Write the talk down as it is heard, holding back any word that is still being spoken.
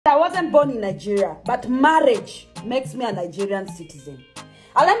wasn't born in Nigeria, but marriage makes me a Nigerian citizen.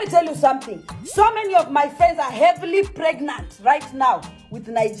 And let me tell you something. So many of my friends are heavily pregnant right now with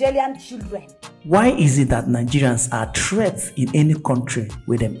Nigerian children. Why is it that Nigerians are threats in any country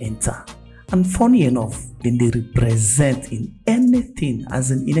where them enter? And funny enough, then they represent in anything,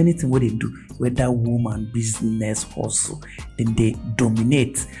 as in anything what they do, whether woman, business, hustle, then they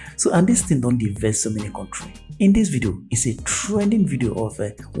dominate. So, and this thing don't diverse so many countries. In this video, it's a trending video of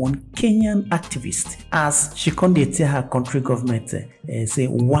one Kenyan activist as she can't tell her country government say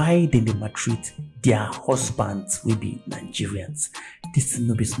why they maltreat their husbands will be Nigerians. This is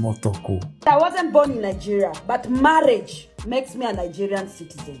no be small talk. I wasn't born in Nigeria, but marriage makes me a Nigerian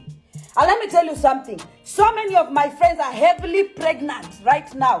citizen. And let me tell you something. So many of my friends are heavily pregnant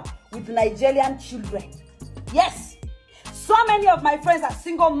right now with Nigerian children. Yes. So many of my friends are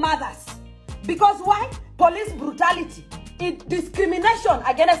single mothers. Because why? Police brutality, discrimination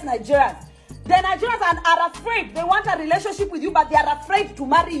against Nigerians. The Nigerians are afraid. They want a relationship with you, but they are afraid to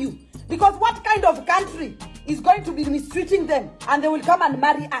marry you. Because what kind of country is going to be mistreating them and they will come and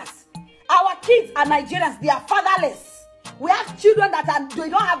marry us? Our kids are Nigerians. They are fatherless. We have children that they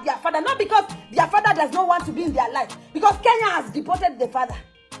don't have their father. Not because their father does not want to be in their life. Because Kenya has deported the father.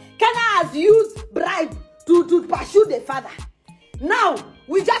 Kenya has used bribe to pursue the father. Now,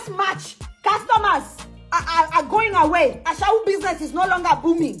 we just match. Customers are going away. Ashawo business is no longer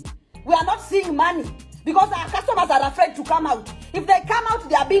booming. We are not seeing money because our customers are afraid to come out. If they come out,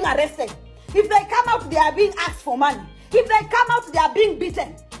 they are being arrested. If they come out, they are being asked for money. If they come out, they are being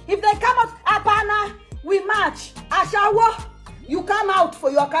beaten. If they come out, Apana, we march. Ashawo, you come out for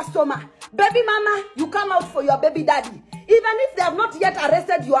your customer. Baby mama, you come out for your baby daddy. Even if they have not yet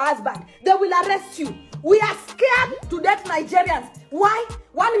arrested your husband, they will arrest you. We are scared to date Nigerians. Why?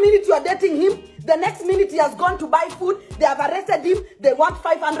 1 minute you are dating him, the next minute he has gone to buy food, they have arrested him, they want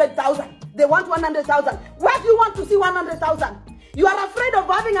 500,000, they want 100,000. Where do you want to see 100,000? You are afraid of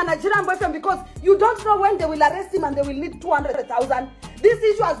having a Nigerian boyfriend because you don't know when they will arrest him and they will need 200,000. This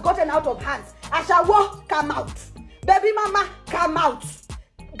issue has gotten out of hands. Ashawo, come out. Baby mama, come out.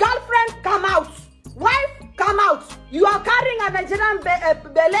 Girlfriend, come out. Wife, come out. You are carrying a Nigerian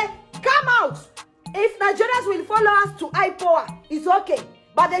belly, come out. If Nigerians will follow us to IPOA, it's okay.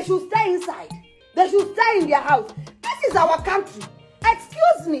 But they should stay inside. They should stay in their house. This is our country.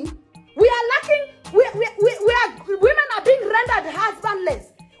 Excuse me. We are lacking. Women are being rendered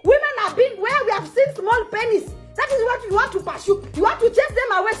husbandless. Women are being, where we have seen small penis. That is what you want to pursue. You want to chase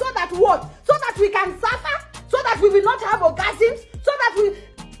them away so that what? So that we can suffer? So that we will not have orgasms? So that we...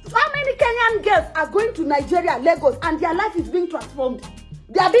 How many Kenyan girls are going to Nigeria, Lagos, and their life is being transformed?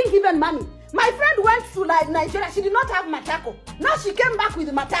 They are being given money. My friend went to Nigeria. She did not have matako. Now she came back with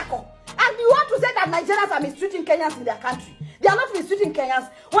matako. And you want to say that Nigerians are mistreating Kenyans in their country? They are not mistreating Kenyans.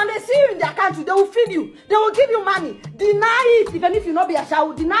 When they see you in their country, they will feed you. They will give you money. Deny it. Even if you not be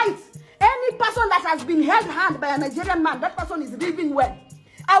Ashawo, deny it. Any person that has been held hand by a Nigerian man, that person is living well.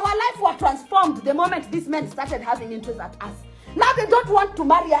 Our life was transformed the moment these men started having interest at us. Now they don't want to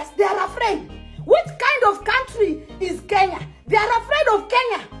marry us. They are afraid. Which kind of country is Kenya? They are afraid of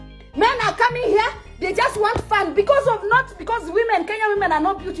Kenya. Men are coming here, they just want fun not because women, Kenyan women are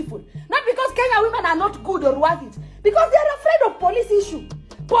not beautiful. Not because Kenyan women are not good or worth it. Because they are afraid of police issue.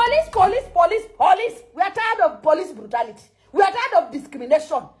 Police. We are tired of police brutality. We are tired of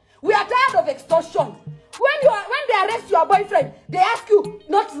discrimination. We are tired of extortion. When they arrest your boyfriend, they ask you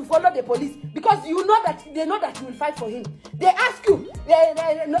not to follow the police because you know that they know that you will fight for him. They ask you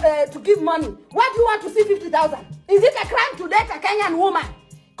to give money. Why do you want to see 50,000? Is it a crime to date a Kenyan woman?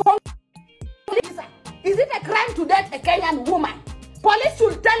 Is it a crime to date a Kenyan woman? Police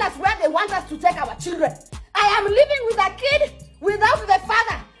should tell us where they want us to take our children. I am living with a kid without the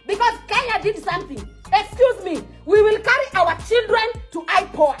father because Kenya did something. Excuse me, we will carry our children to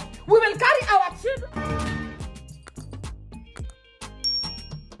IPOA. We will carry our children.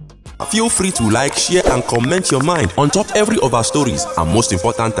 Feel free to like, share and comment your mind on top every of our stories. And most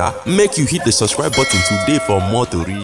important, make you hit the subscribe button today for more to read.